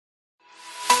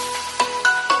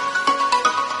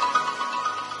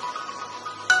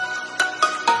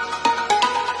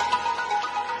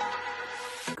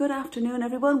Good afternoon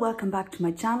everyone, welcome back to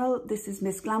my channel. This is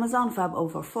Miss Glamazon Fab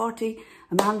Over 40,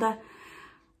 Amanda,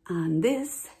 and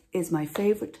this is my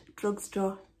favourite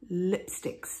drugstore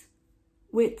lipsticks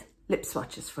with lip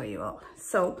swatches for you all.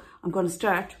 So I'm going to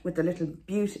start with the little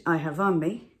beauty I have on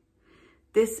me.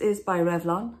 This is by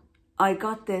Revlon. I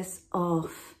got this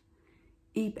off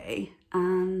eBay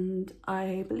and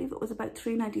I believe it was about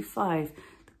 $3.95.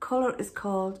 The colour is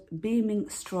called Beaming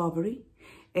Strawberry.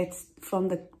 It's from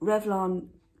the Revlon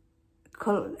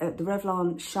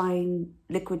Shine,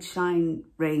 Liquid Shine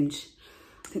range.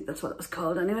 I think that's what it was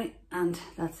called anyway. And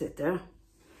that's it there.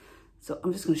 So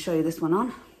I'm just going to show you this one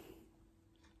on.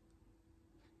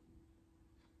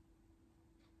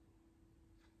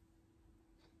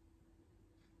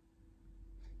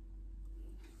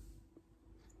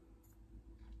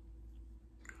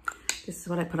 This is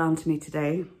what I put on to me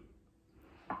today.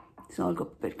 So I'll go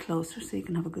up a bit closer so you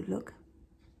can have a good look.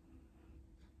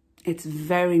 It's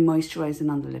very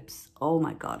moisturising on the lips. Oh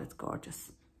my God, it's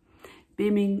gorgeous.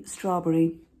 Beaming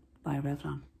Strawberry by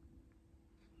Revlon.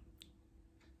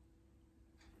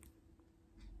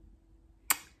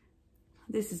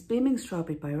 This is Beaming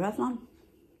Strawberry by Revlon.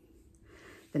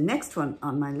 The next one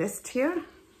on my list here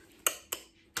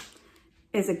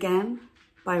is again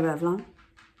by Revlon.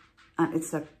 And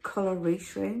it's a colour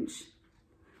Riche range.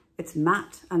 It's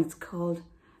matte and it's called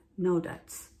No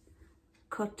Doubts.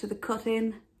 Cut to the cut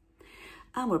in.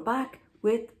 And we're back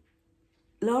with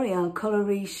L'Oreal Colour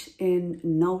Riche in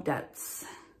No Doubts.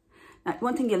 Now,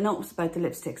 one thing you'll notice about the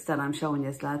lipsticks that I'm showing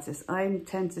you, lads, is I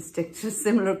tend to stick to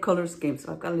similar colour schemes.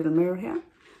 So I've got a little mirror here,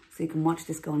 so you can watch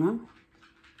this going on.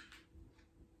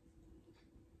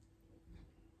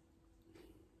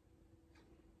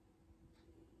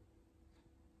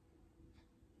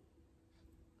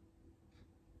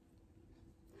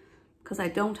 Because I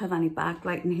don't have any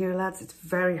backlighting here, lads, it's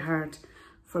very hard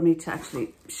for me to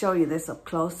actually show you this up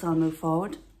close, so I'll move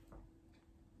forward.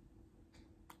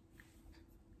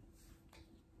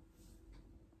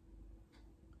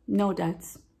 No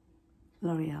Doubts,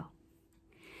 L'Oreal.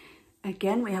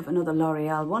 Again, we have another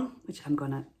L'Oreal one, which I'm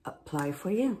going to apply for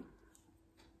you.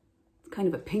 It's kind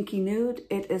of a pinky nude.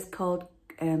 It is called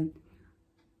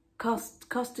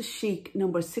Costa Chic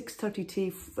number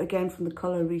 630T, again from the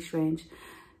Colour Riche range.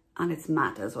 And it's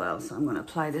matte as well, so I'm going to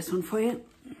apply this one for you.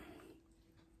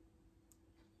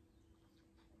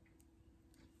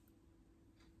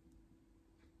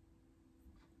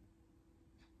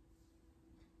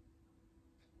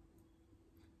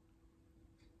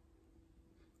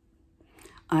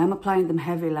 I am applying them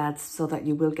heavy, lads, so that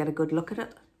you will get a good look at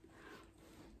it.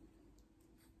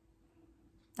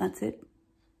 That's it.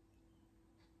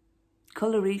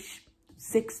 Colour Riche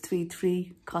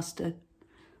 633 Costa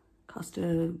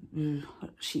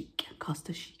Chic.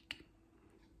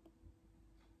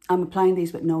 I'm applying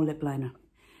these with no lip liner.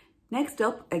 Next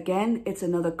up, again, it's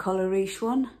another Colour Riche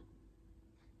one.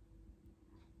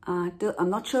 I'm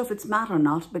not sure if it's matte or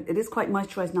not, but it is quite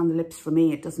moisturising on the lips for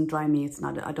me. It doesn't dry me. It's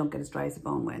not. I don't get as dry as a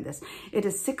bone wearing this. It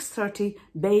is 630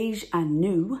 Beige and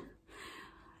New.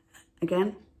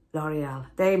 Again, L'Oreal.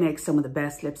 They make some of the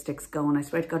best lipsticks going. I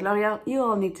swear to God, L'Oreal, you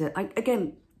all need to...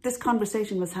 again, this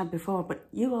conversation was had before, but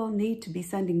you all need to be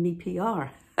sending me PR.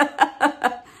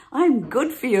 I'm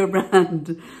good for your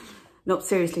brand. No,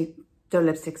 seriously, their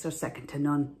lipsticks are second to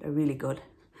none. They're really good.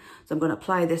 So I'm going to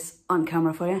apply this on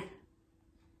camera for you.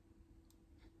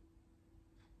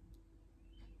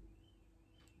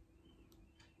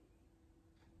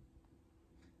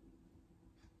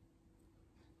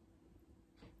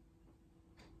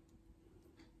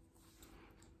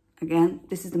 Again,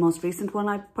 this is the most recent one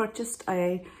I purchased.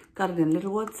 I got it in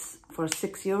Littlewoods for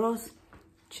 €6.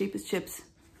 Cheap as chips.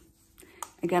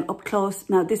 Again, up close.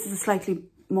 Now, this is a slightly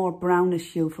more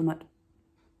brownish hue from it.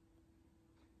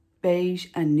 Beige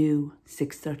and New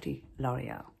 630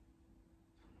 L'Oreal.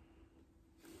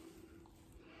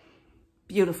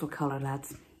 Beautiful colour,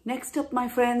 lads. Next up, my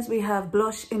friends, we have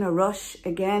Blush in a Rush.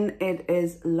 Again, it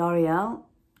is L'Oreal.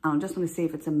 I'm just going to see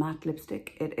if it's a matte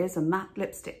lipstick. It is a matte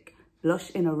lipstick.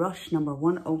 Blush in a Rush, number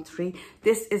 103.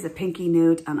 This is a pinky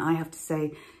nude, and I have to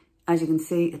say, as you can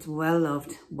see, it's well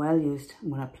loved, well used. I'm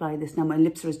going to apply this now. My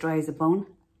lips are as dry as a bone.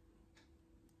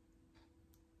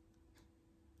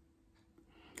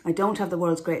 I don't have the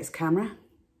world's greatest camera,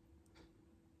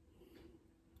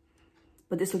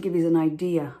 but this will give you an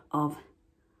idea of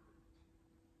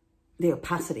the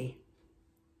opacity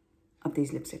of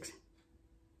these lipsticks.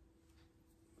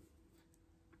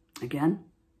 Again,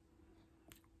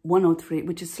 103,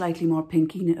 which is slightly more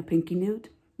pinky, a pinky nude.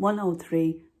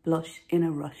 103 Blush in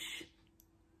a Rush.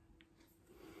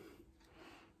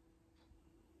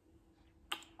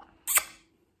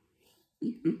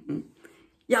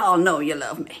 Y'all know you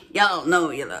love me. Y'all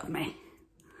know you love me.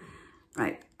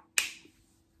 Right.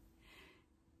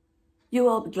 You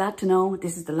all be glad to know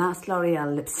this is the last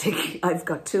L'Oreal lipstick. I've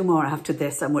got 2 more after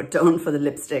this and we're done for the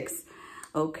lipsticks.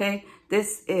 Okay,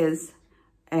 this is,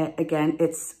 again,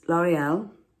 it's L'Oreal.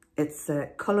 It's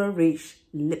Color Reach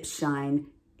Lip Shine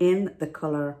in the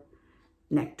colour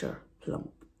Nectar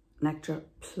Plump. Nectar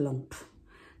Plump.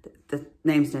 The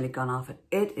name's nearly gone off it.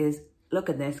 It is, look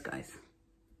at this, guys.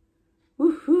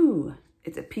 Woohoo!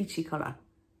 It's a peachy colour.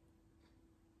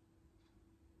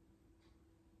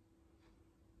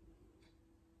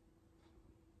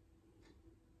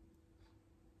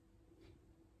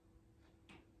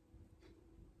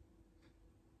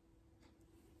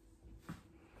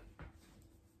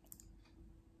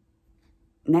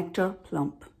 Nectar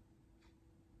Plump.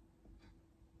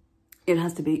 It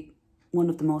has to be one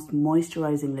of the most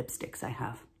moisturising lipsticks I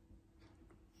have.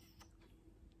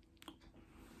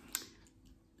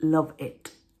 Love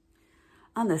it.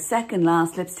 And the second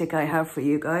last lipstick I have for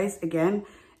you guys, again,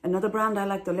 another brand I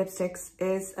like the lipsticks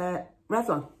is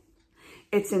Revlon.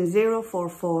 It's in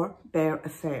 044 Bare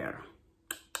Affair.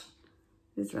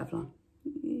 This is Revlon.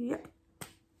 Yep.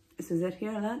 This is it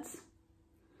here, lads.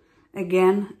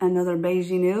 Again, another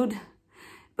beigey nude,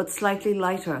 but slightly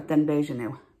lighter than beige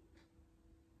nude.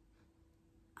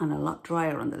 And a lot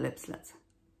drier on the lips, lads.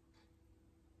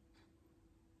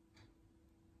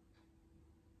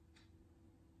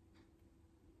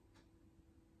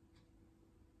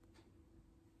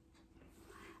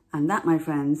 And that, my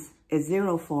friends, is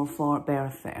 044 Bare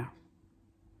Affair.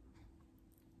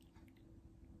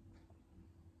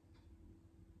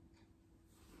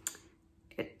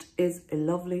 It is a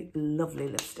lovely, lovely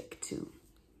lipstick too.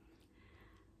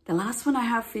 The last one I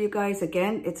have for you guys,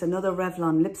 again, it's another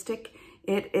Revlon lipstick.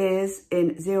 It is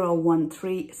in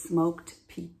 013 Smoked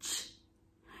Peach.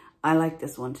 I like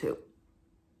this one too.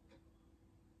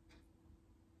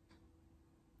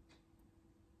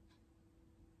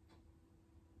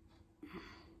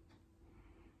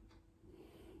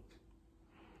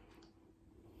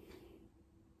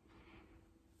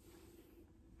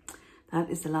 That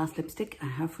is the last lipstick I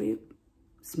have for you,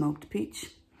 Smoked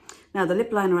Peach. Now, the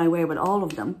lip liner I wear with all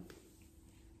of them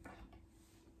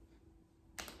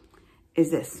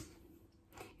is this.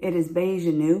 It is Beige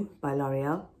Nude by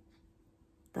L'Oreal.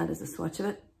 That is a swatch of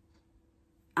it.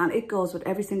 And it goes with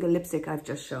every single lipstick I've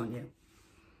just shown you.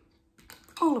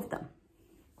 All of them.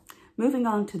 Moving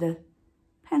on to the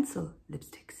pencil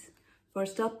lipsticks.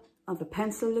 First up, of a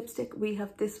pencil lipstick, we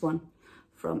have this one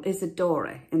from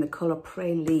Isadora in the colour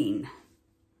Praline.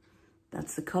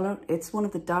 That's the colour. It's one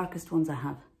of the darkest ones I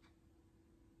have.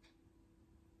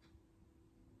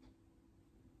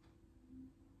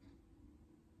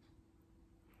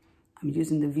 I'm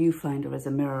using the viewfinder as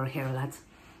a mirror here, lads.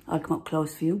 I'll come up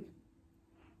close for you.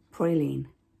 Praline.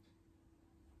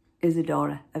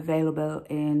 Isadora, available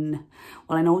in,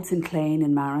 well, I know it's in Clane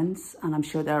in Marins, and I'm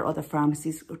sure there are other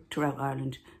pharmacies throughout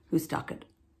Ireland who stock it.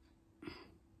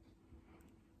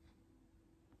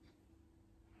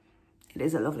 It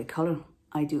is a lovely colour.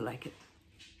 I do like it.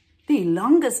 The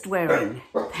longest wearing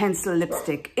pencil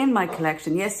lipstick in my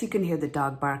collection. Yes, you can hear the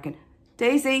dog barking.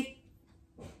 Daisy!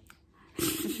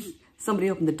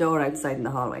 Somebody opened the door outside in the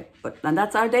hallway. And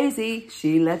that's our Daisy.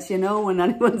 She lets you know when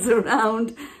anyone's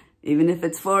around, even if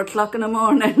it's 4 o'clock in the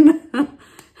morning.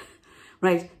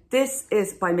 Right, this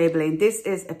is by Maybelline. This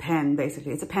is a pen,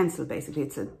 basically. It's a pencil, basically.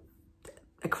 It's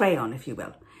a crayon, if you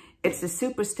will. It's a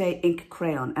Superstay ink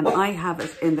crayon, and I have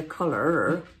it in the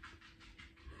colour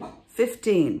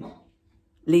 15,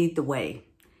 Lead the Way.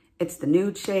 It's the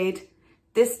nude shade.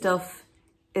 This stuff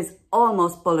is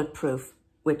almost bulletproof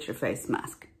with your face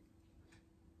mask.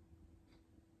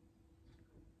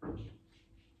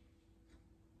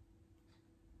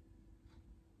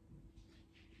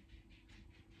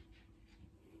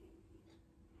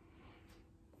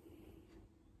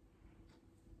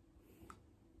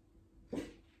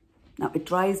 Now, it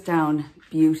dries down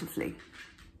beautifully.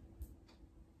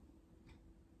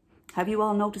 Have you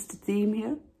all noticed the theme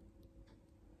here?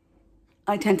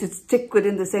 I tend to stick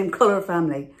within the same colour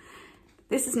family.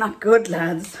 This is not good,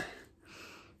 lads.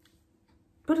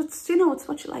 But it's, you know, it's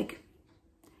what you like.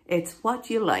 It's what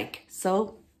you like.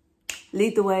 So,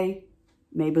 Lead the Way,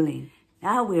 Maybelline.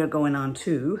 Now we are going on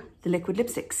to the liquid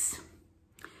lipsticks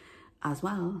as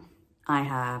well. I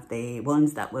have the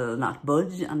ones that will not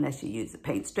budge unless you use a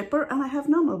paint stripper, and I have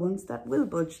normal ones that will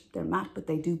budge. They're matte, but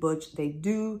they do budge. They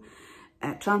do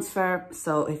transfer,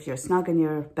 so if you're snogging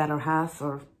your better half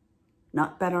or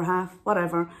not better half,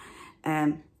 whatever,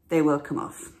 they will come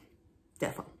off.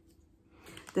 Defo.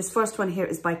 This first one here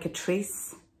is by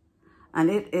Catrice, and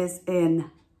it is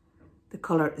in the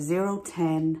colour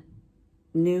 010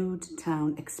 Nude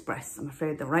Town Express. I'm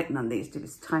afraid the writing on these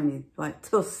is tiny, white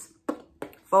tuss,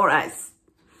 4 eyes.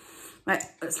 Right,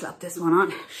 let's slap this one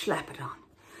on, slap it on.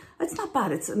 It's not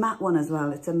bad, it's a matte one as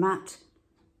well. It's a matte,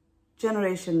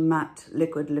 Generation Matte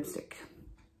Liquid Lipstick.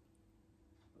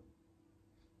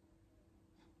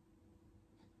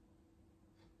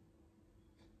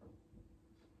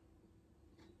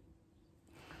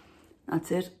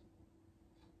 That's it.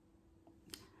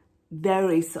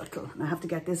 Very subtle. And I have to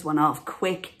get this one off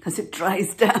quick because it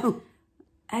dries down.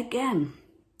 Again,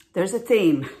 there's a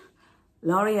theme.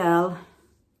 L'Oreal.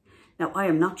 Now, I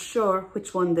am not sure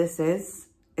which one this is.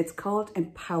 It's called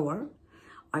Empower.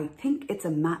 I think it's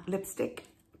a matte lipstick.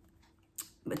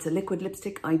 It's a liquid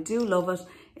lipstick. I do love it.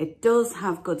 It does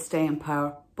have good staying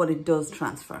power, but it does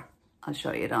transfer. I'll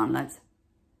show you it on, lads.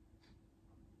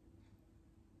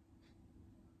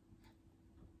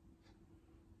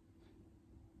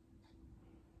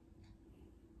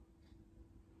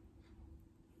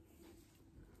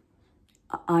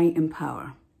 I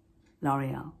Empower,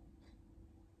 L'Oreal.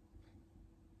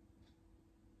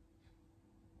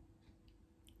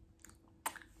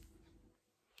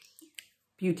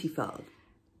 Beautiful.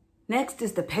 Next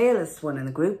is the palest one in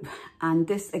the group, and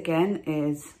this again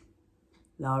is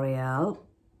L'Oreal.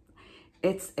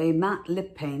 It's a matte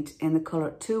lip paint in the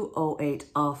colour 208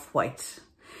 Off-White.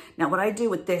 Now what I do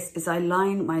with this is I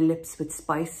line my lips with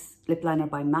Spice Lip Liner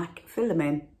by MAC, fill them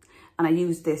in, and I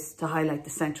use this to highlight the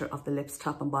centre of the lips,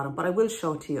 top and bottom, but I will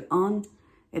show it to you on.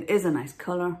 It is a nice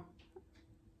colour.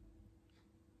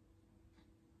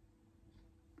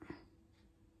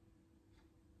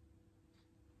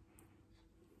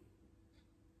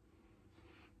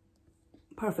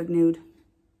 Perfect nude.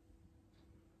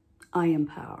 I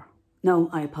Empower.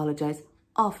 No, I apologise.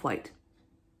 Off-White.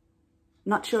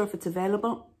 Not sure if it's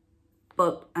available,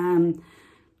 but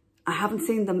I haven't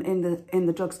seen them in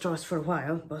the drugstores for a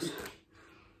while, but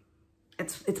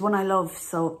it's one I love,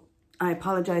 so I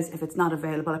apologise if it's not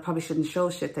available. I probably shouldn't show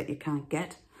shit that you can't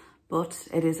get, but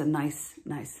it is a nice.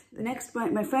 The next,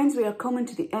 my friends, we are coming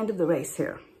to the end of the race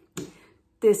here.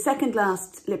 The second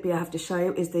last lippy I have to show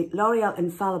you is the L'Oreal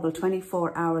Infallible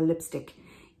 24-Hour Lipstick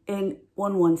in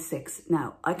 116.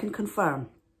 Now, I can confirm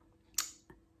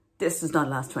this does not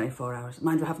last 24 hours.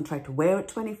 Mind you, I haven't tried to wear it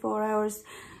 24 hours,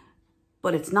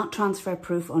 but it's not transfer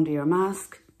proof under your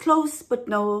mask. Close, but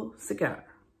no cigar.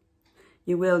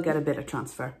 You will get a bit of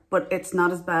transfer, but it's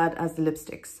not as bad as the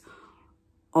lipsticks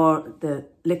or the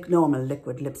normal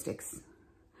liquid lipsticks.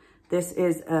 This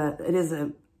is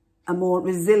a more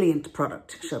resilient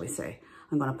product, shall we say.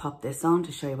 I'm going to pop this on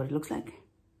to show you what it looks like.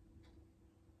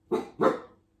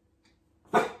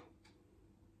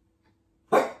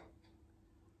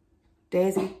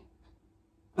 Daisy,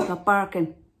 stop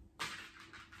barking.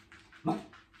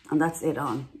 And that's it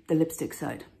on the lipstick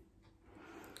side.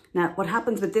 Now, what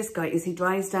happens with this guy is he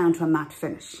dries down to a matte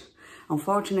finish.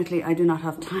 Unfortunately, I do not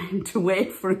have time to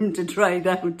wait for him to dry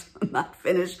down to a matte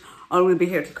finish, or we'll be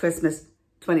here to Christmas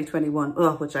 2021,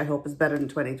 oh, which I hope is better than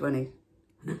 2020.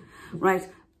 Right,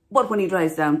 but when he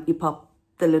dries down, you pop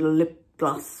the little lip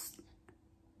gloss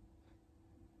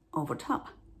over top.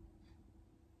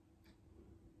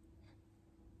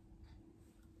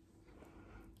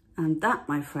 And that,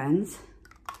 my friends,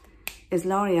 is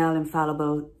L'Oreal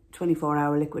Infallible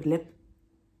 24-Hour Liquid Lip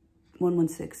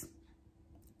 116.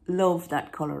 Love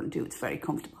that colour and do, it's very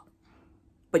comfortable.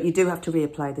 But you do have to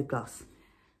reapply the gloss.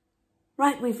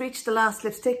 Right, we've reached the last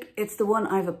lipstick. It's the one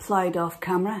I've applied off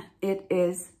camera. It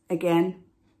is, again,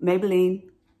 Maybelline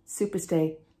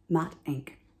Superstay Matte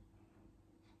Ink.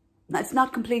 Now, it's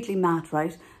not completely matte,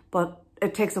 right? But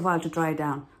it takes a while to dry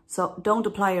down. So don't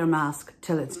apply your mask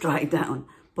till it's dried down.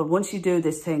 But once you do,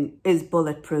 this thing is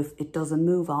bulletproof. It doesn't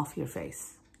move off your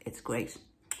face. It's great.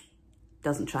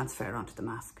 Doesn't transfer onto the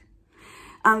mask.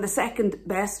 And the second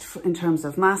best in terms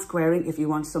of mask wearing, if you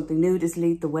want something nude, is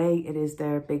Lead the Way. It is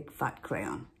their big fat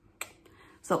crayon.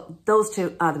 So those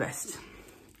two are the best.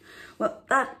 Well,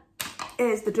 that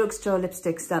is the drugstore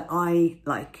lipsticks that I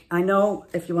like. I know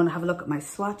if you want to have a look at my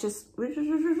swatches,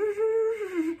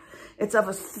 it's of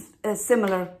a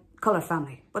similar colour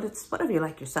family, but it's whatever you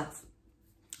like yourself.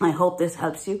 I hope this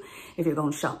helps you if you're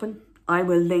going shopping. I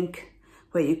will link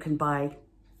where you can buy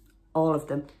all of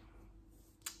them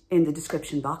in the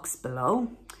description box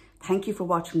below. Thank you for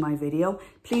watching my video.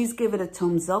 Please give it a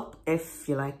thumbs up if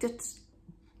you liked it.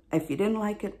 If you didn't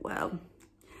like it, well,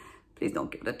 please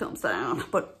don't give it a thumbs down.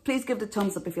 But please give it a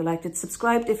thumbs up if you liked it.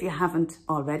 Subscribe if you haven't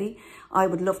already. I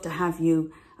would love to have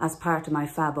you as part of my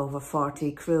Fab Over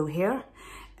 40 crew here.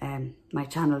 My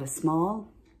channel is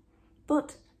small,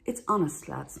 but it's honest,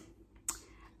 lads.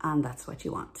 And that's what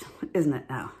you want, isn't it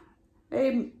now?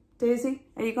 Hey, Daisy,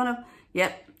 are you gonna?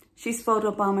 Yep, she's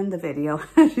photobombing the video.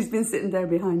 She's been sitting there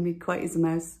behind me, quiet as a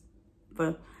mouse,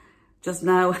 but just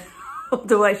now,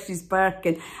 otherwise she's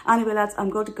barking. Anyway, lads, I'm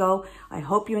going to go. I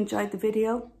hope you enjoyed the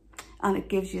video and it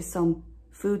gives you some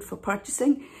food for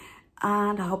purchasing.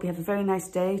 And I hope you have a very nice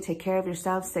day. Take care of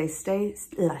yourselves. Stay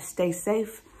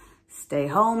safe, stay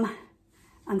home,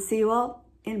 and see you all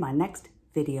in my next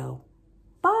video.